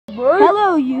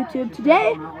Hello YouTube.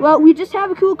 Today, well, we just have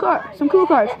some cool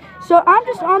cars. So I'm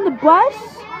just on the bus.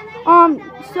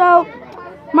 So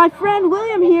my friend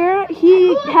William here,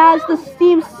 he has the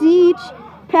Steam Siege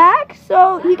pack,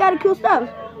 so he got a cool stuff.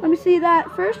 Let me see that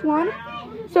first one.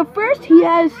 So first he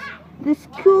has this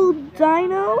cool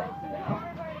dino,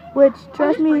 which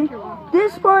trust me,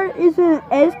 this part isn't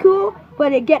as cool,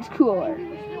 but it gets cooler.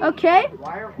 Okay,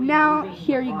 now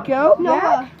here you go.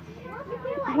 Noah.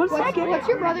 One second. What's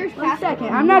your brother's One second.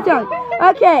 I'm not done.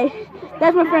 Okay,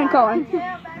 that's my friend Colin.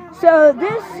 So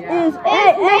this is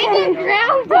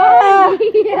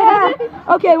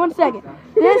okay, one second.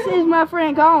 This is my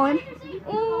friend Colin.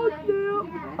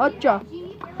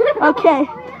 Okay,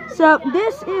 so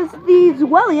this is the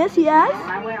Zwellius he has,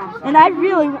 and I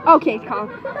really Colin.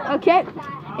 Okay,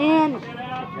 and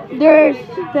there's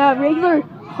the regular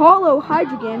hollow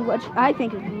hydrogen, which I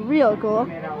think is real cool,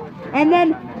 and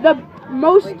then the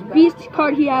most beast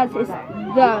card he has is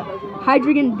the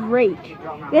hydrogen Drake.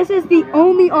 This is the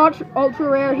only ultra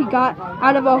rare he got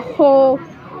out of a whole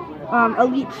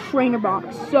elite trainer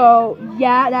box. So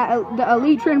yeah, the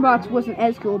elite trainer box wasn't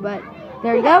as cool, but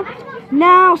there you go.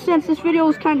 Now, since this video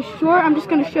is kind of short, I'm just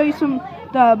going to show you some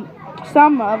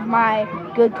of my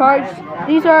good cards.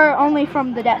 These are only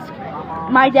from the desk.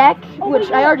 My deck, which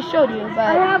I already showed you,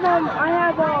 but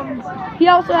he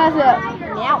also has a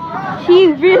Meowth.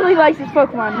 He really likes his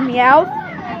Pokemon, Meowth.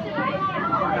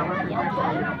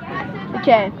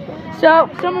 Okay, so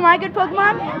some of my good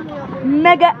Pokemon,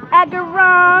 Mega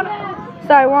Aggron.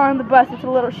 Sorry, we're on the bus, it's a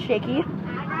little shaky.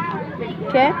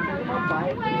 Okay,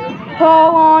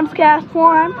 Polon's cast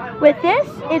form. With this,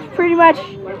 it's pretty much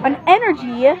an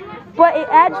energy, but it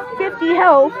adds 50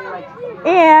 health.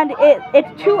 And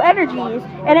it's 2 energies,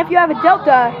 and if you have a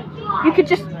Delta, you could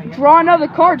just draw another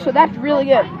card, so that's really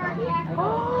good.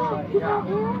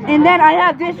 And then I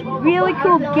have this really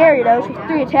cool Gyarados with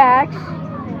 3 attacks.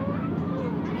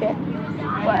 Okay.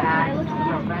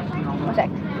 One sec.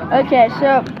 Okay,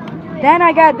 so then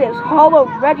I got this Hollow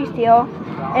Registeel,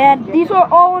 and these are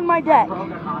all in my deck.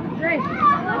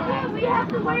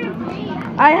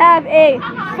 I have a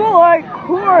full art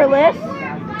Corliss.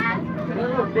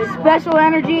 Special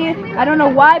energy. I don't know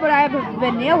why, but I have a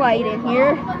Vanillite in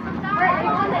here.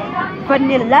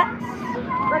 Vanilla.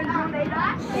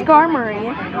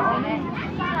 Skarmory.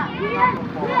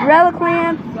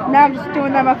 Reliclant. Now I'm just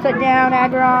doing them upside down.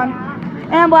 Aggron.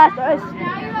 And Blastoise.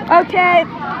 Okay,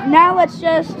 now let's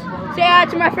just say hi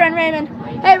to my friend Raymond.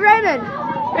 Hey Raymond!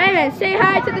 Raymond, say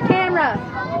hi to the camera.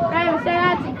 Raymond, say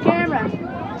hi to the camera.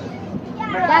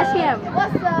 That's him.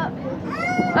 What's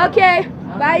up? Okay.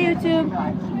 Bye YouTube.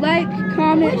 Like,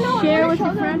 comment, share with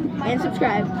your friend, and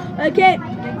subscribe. Okay,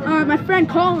 my friend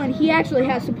Colin, he actually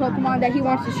has some Pokemon that he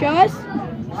wants to show us.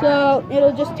 So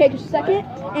it'll just take a second.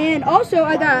 And also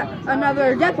I got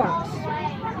another deck box.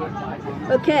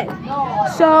 Okay,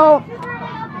 so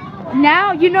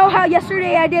now you know how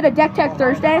yesterday I did a Deck Tech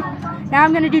Thursday? Now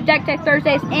I'm going to do Deck Tech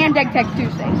Thursdays and Deck Tech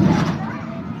Tuesdays.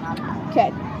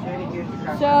 Okay,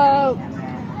 so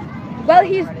while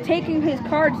he's taking his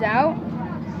cards out,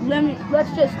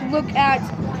 let's just look at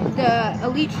the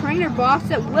Elite Trainer box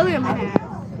that William has.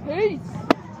 Peace.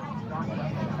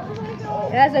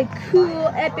 It has a cool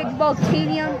epic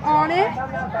Volcanium on it.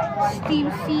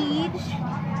 Steam Siege.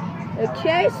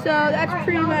 Okay, so that's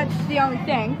pretty much the only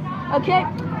thing. Okay,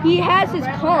 he has his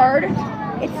card.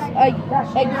 It's a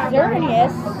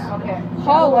Xerneas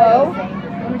Hollow.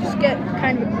 Let me just get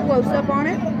kind of a close up on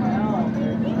it.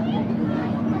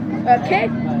 Okay.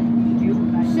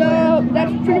 So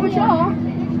that's pretty much all.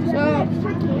 So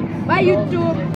bye YouTube.